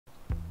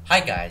Hi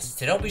guys,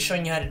 today I'll be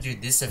showing you how to do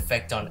this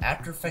effect on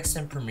After Effects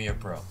and Premiere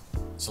Pro.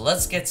 So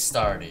let's get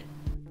started.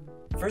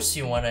 First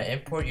you want to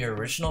import your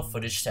original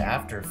footage to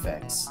After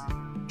Effects.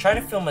 Try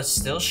to film a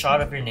still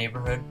shot of your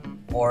neighborhood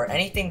or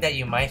anything that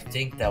you might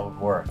think that would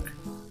work.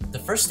 The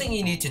first thing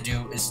you need to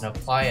do is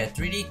apply a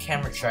 3D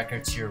camera tracker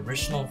to your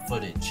original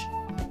footage.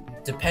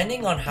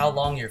 Depending on how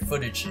long your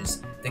footage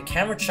is, the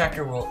camera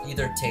tracker will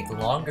either take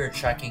longer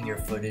tracking your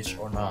footage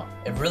or not.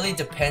 It really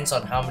depends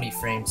on how many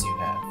frames you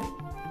have.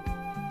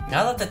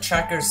 Now that the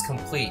tracker is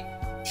complete,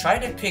 try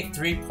to pick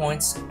 3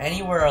 points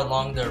anywhere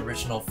along the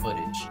original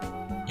footage.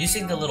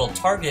 Using the little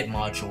target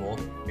module,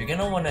 you're going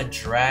to want to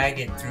drag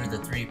it through the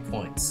 3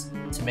 points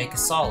to make a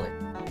solid.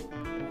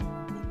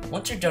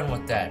 Once you're done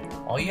with that,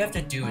 all you have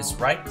to do is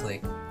right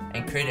click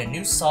and create a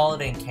new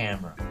solid in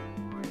camera.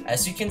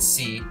 As you can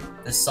see,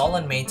 the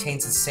solid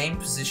maintains the same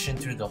position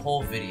through the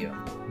whole video.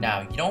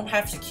 Now, you don't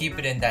have to keep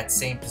it in that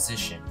same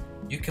position.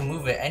 You can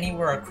move it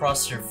anywhere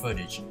across your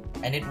footage,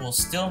 and it will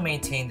still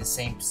maintain the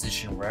same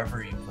position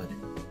wherever you put it.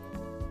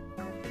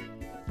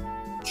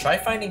 Try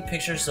finding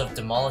pictures of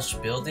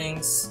demolished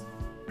buildings,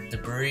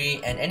 debris,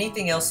 and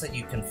anything else that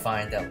you can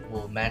find that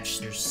will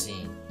match your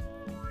scene.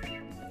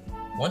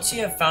 Once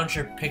you have found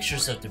your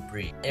pictures of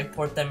debris,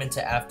 import them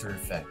into After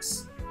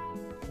Effects.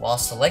 While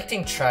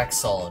selecting Track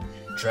Solid,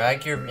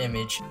 drag your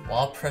image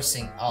while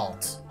pressing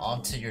Alt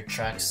onto your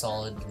Track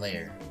Solid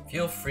layer.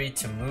 Feel free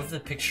to move the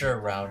picture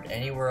around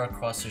anywhere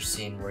across your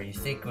scene where you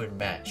think it would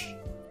match.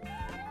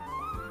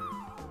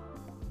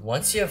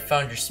 Once you have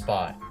found your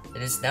spot,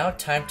 it is now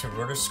time to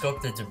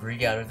rotoscope the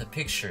debris out of the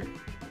picture.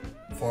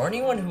 For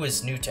anyone who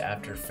is new to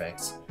After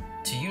Effects,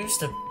 to use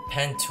the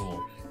pen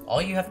tool,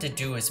 all you have to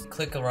do is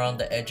click around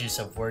the edges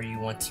of where you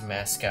want to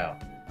mask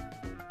out.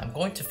 I'm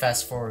going to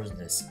fast forward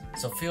this,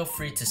 so feel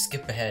free to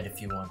skip ahead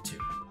if you want to.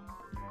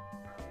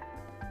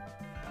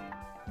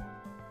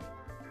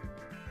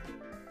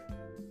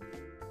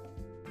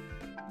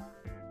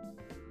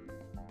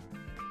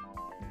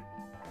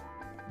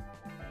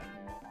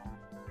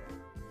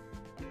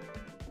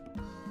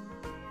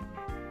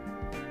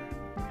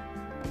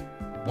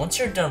 Once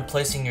you're done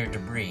placing your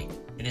debris,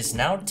 it is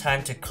now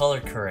time to color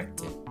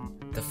correct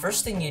it. The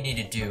first thing you need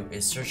to do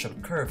is search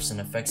up curves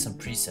and effects and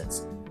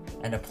presets,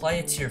 and apply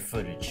it to your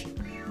footage.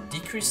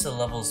 Decrease the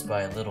levels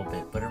by a little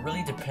bit, but it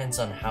really depends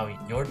on how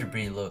your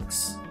debris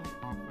looks.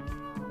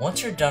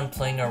 Once you're done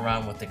playing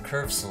around with the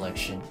curve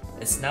selection,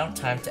 it's now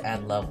time to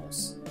add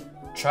levels.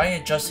 Try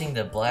adjusting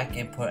the black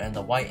input and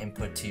the white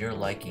input to your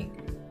liking.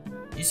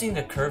 Using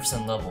the curves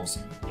and levels,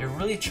 you're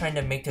really trying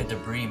to make the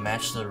debris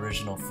match the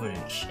original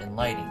footage in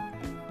lighting.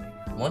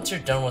 Once you're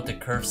done with the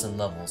curves and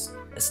levels,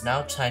 it's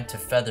now time to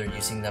feather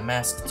using the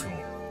mask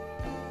tool.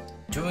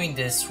 Doing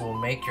this will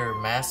make your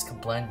mask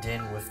blend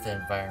in with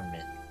the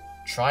environment.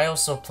 Try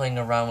also playing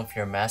around with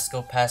your mask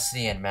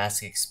opacity and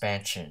mask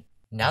expansion.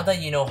 Now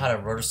that you know how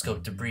to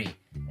rotoscope debris,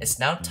 it's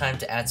now time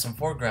to add some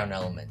foreground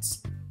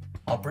elements.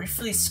 I'll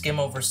briefly skim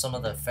over some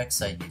of the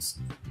effects I use,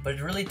 but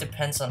it really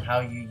depends on how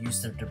you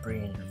use the debris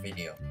in your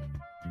video.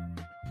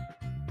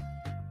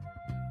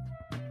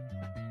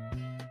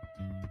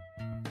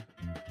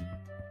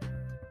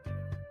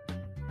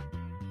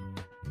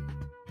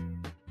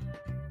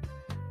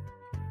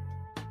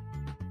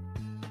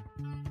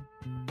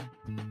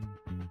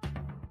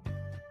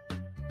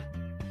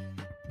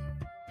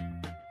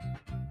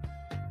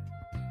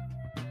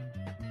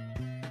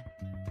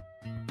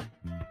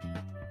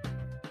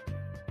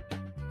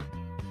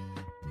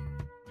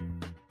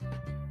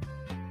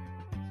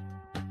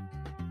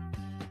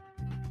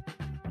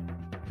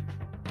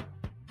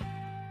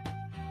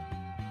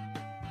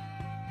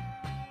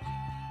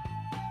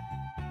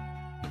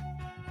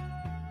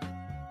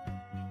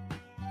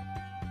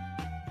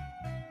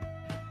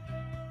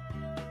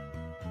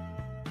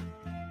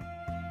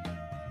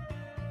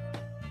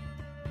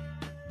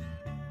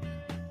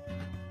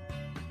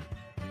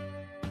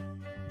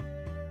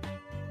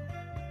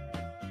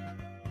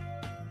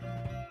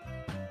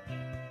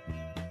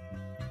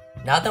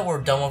 Now that we're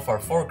done with our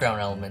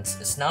foreground elements,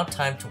 it's now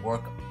time to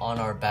work on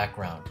our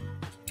background.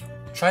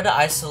 Try to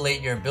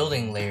isolate your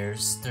building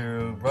layers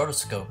through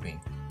rotoscoping.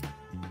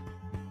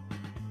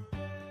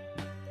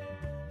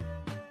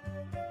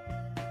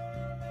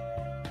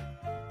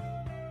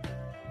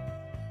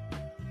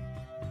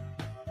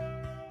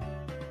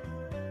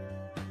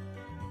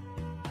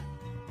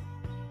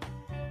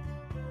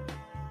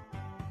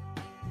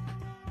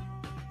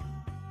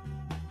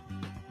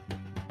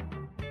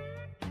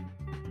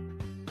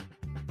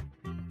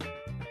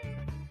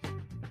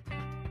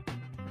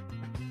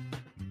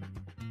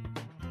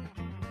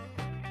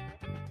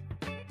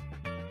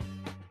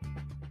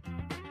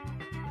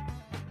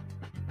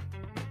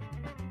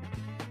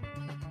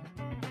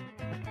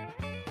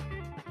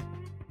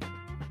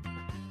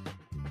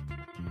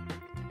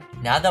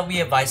 Now that we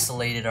have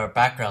isolated our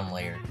background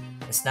layer,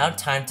 it's now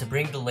time to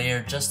bring the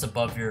layer just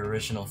above your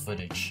original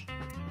footage.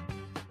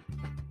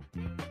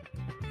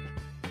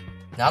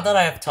 Now that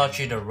I have taught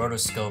you to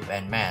rotoscope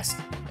and mask,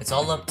 it's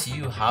all up to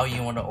you how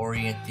you want to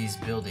orient these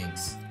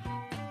buildings.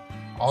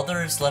 All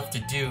there is left to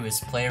do is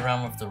play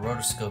around with the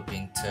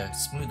rotoscoping to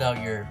smooth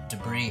out your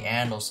debris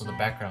and also the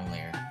background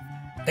layer.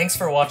 Thanks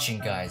for watching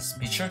guys,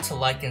 be sure to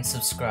like and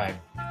subscribe.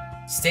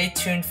 Stay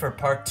tuned for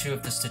part 2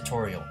 of this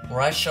tutorial,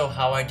 where I show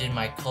how I did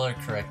my color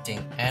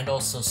correcting and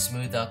also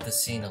smooth out the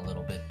scene a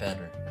little bit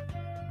better.